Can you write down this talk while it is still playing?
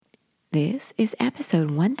This is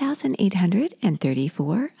episode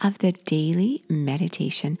 1834 of the Daily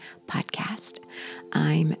Meditation Podcast.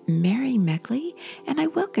 I'm Mary Meckley, and I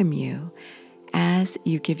welcome you as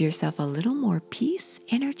you give yourself a little more peace,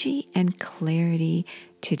 energy, and clarity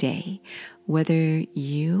today. Whether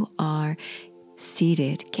you are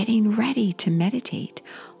seated, getting ready to meditate,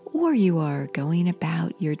 or you are going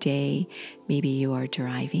about your day, maybe you are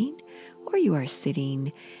driving, or you are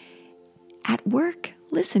sitting at work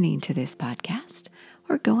listening to this podcast,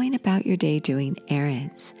 or going about your day doing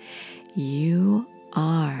errands, you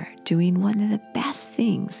are doing one of the best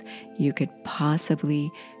things you could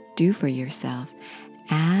possibly do for yourself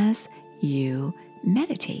as you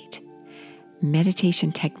meditate.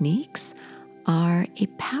 Meditation techniques are a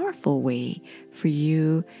powerful way for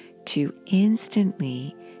you to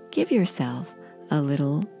instantly give yourself a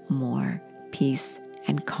little more peace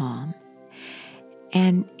and calm.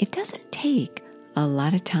 And it doesn't take a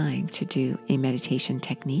lot of time to do a meditation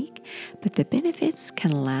technique, but the benefits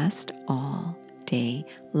can last all day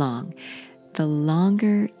long. The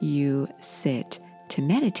longer you sit to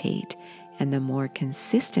meditate and the more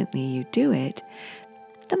consistently you do it,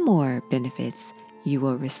 the more benefits you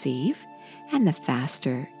will receive and the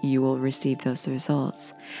faster you will receive those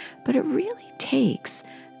results. But it really takes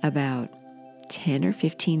about 10 or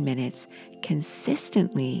 15 minutes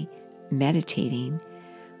consistently meditating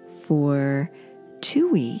for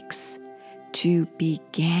 2 weeks to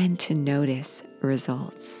begin to notice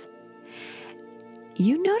results.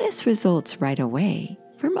 You notice results right away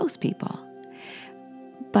for most people,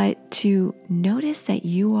 but to notice that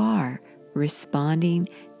you are responding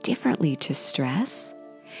differently to stress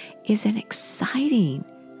is an exciting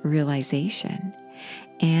realization.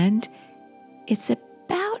 And it's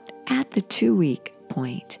about at the 2-week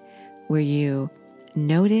point where you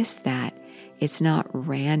notice that it's not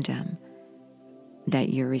random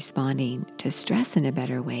that you're responding to stress in a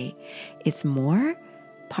better way. It's more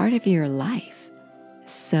part of your life.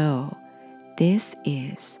 So this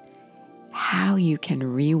is how you can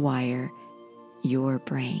rewire your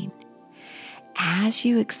brain. As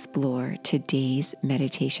you explore today's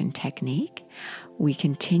meditation technique, we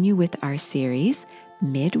continue with our series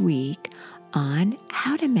midweek on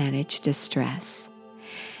how to manage distress.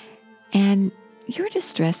 And your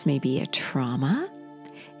distress may be a trauma.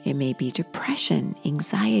 It may be depression,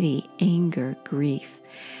 anxiety, anger, grief.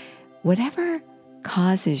 Whatever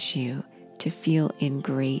causes you to feel in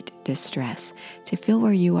great distress, to feel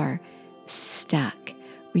where you are stuck,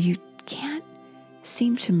 where you can't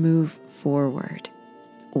seem to move forward,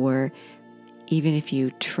 or even if you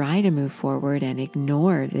try to move forward and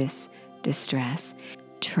ignore this distress,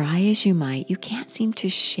 try as you might, you can't seem to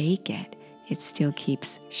shake it. It still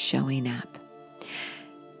keeps showing up.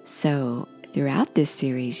 So throughout this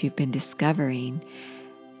series, you've been discovering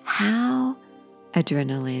how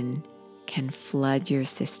adrenaline can flood your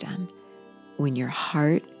system when your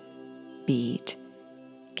heartbeat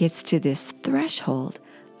gets to this threshold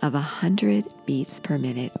of 100 beats per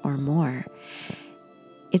minute or more.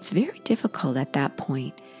 It's very difficult at that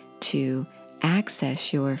point to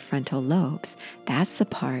access your frontal lobes. That's the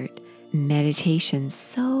part meditation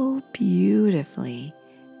so beautifully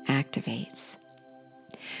activates.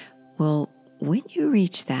 Well, when you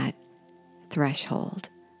reach that threshold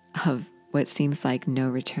of what seems like no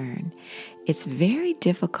return, it's very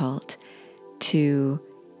difficult to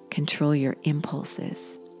control your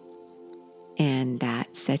impulses. And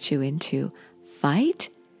that sets you into fight,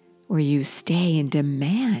 where you stay and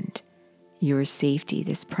demand your safety,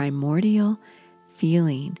 this primordial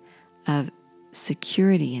feeling of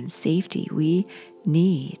security and safety we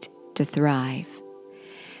need to thrive.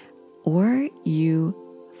 Or you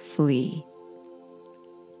flee.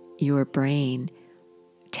 Your brain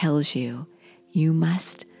tells you you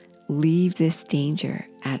must leave this danger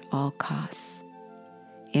at all costs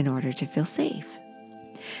in order to feel safe.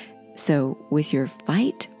 So with your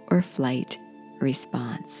fight or flight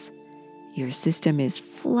response, your system is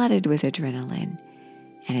flooded with adrenaline,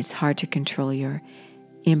 and it's hard to control your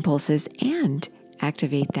impulses and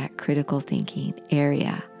activate that critical thinking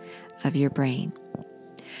area of your brain.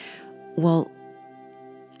 Well,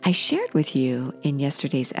 I shared with you in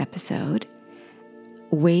yesterday's episode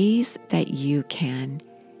ways that you can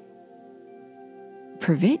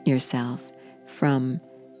prevent yourself from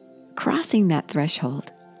crossing that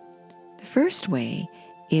threshold. The first way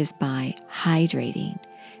is by hydrating,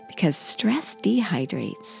 because stress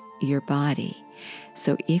dehydrates your body.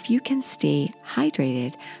 So if you can stay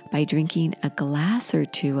hydrated by drinking a glass or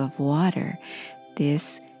two of water,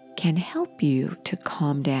 this can help you to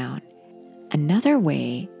calm down. Another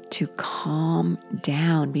way to calm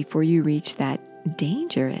down before you reach that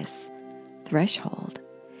dangerous threshold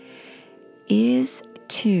is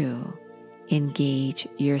to engage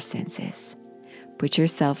your senses. Put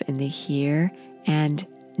yourself in the here and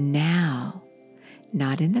now,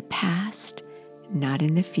 not in the past, not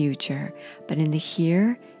in the future, but in the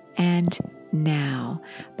here and now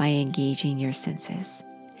by engaging your senses.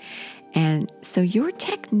 And so your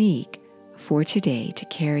technique for today to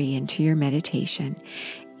carry into your meditation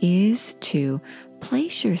is to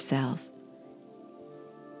place yourself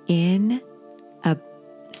in a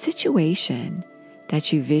situation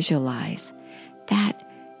that you visualize that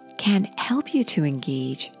can help you to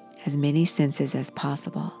engage as many senses as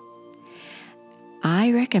possible.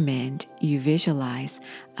 I recommend you visualize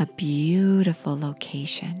a beautiful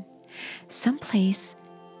location, someplace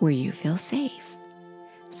where you feel safe,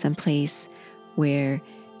 someplace where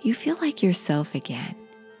you feel like yourself again,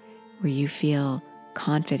 where you feel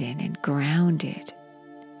confident and grounded.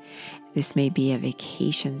 This may be a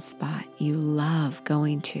vacation spot you love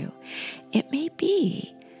going to. It may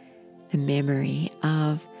be the memory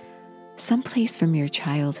of some place from your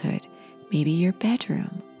childhood, maybe your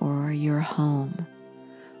bedroom or your home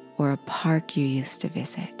or a park you used to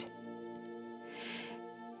visit.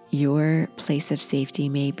 Your place of safety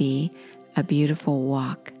may be a beautiful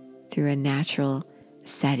walk through a natural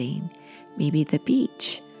setting, maybe the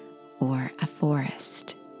beach or a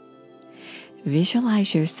forest.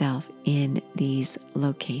 Visualize yourself in these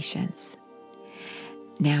locations.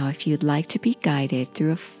 Now, if you'd like to be guided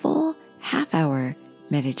through a full half-hour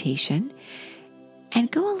meditation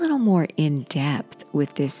and go a little more in depth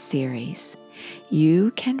with this series,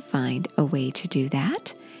 you can find a way to do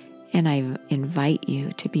that. And I invite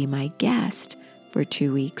you to be my guest for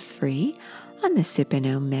 2 weeks free on the Sip and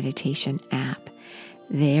Om meditation app.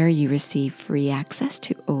 There you receive free access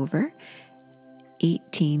to over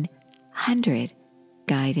 1,800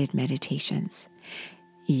 guided meditations.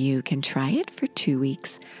 You can try it for 2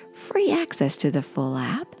 weeks, free access to the full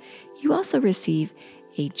app. You also receive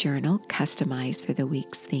a journal customized for the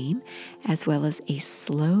week's theme, as well as a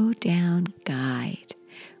slow down guide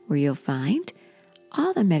where you'll find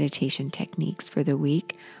all the meditation techniques for the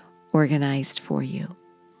week organized for you.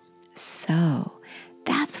 So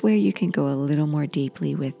that's where you can go a little more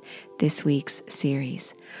deeply with this week's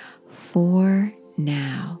series. For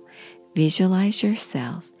now, visualize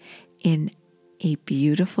yourself in a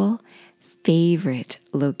beautiful favorite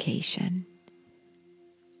location,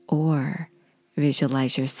 or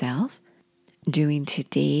visualize yourself doing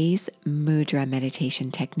today's mudra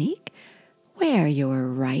meditation technique, where your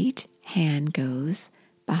right hand goes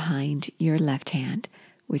behind your left hand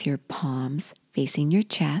with your palms facing your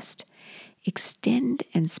chest. Extend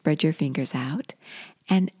and spread your fingers out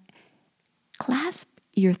and clasp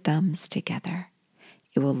your thumbs together.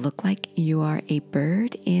 It will look like you are a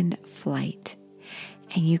bird in flight,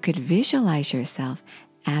 and you could visualize yourself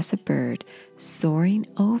as a bird soaring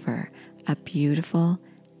over a beautiful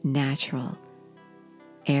natural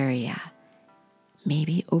area,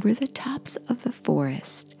 maybe over the tops of the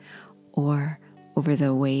forest or over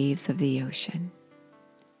the waves of the ocean.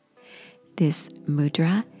 This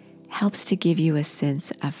mudra helps to give you a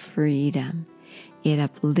sense of freedom. It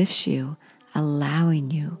uplifts you,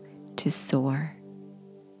 allowing you to soar.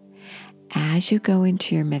 As you go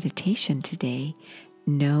into your meditation today,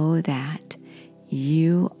 know that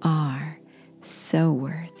you are so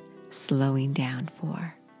worth slowing down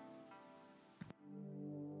for.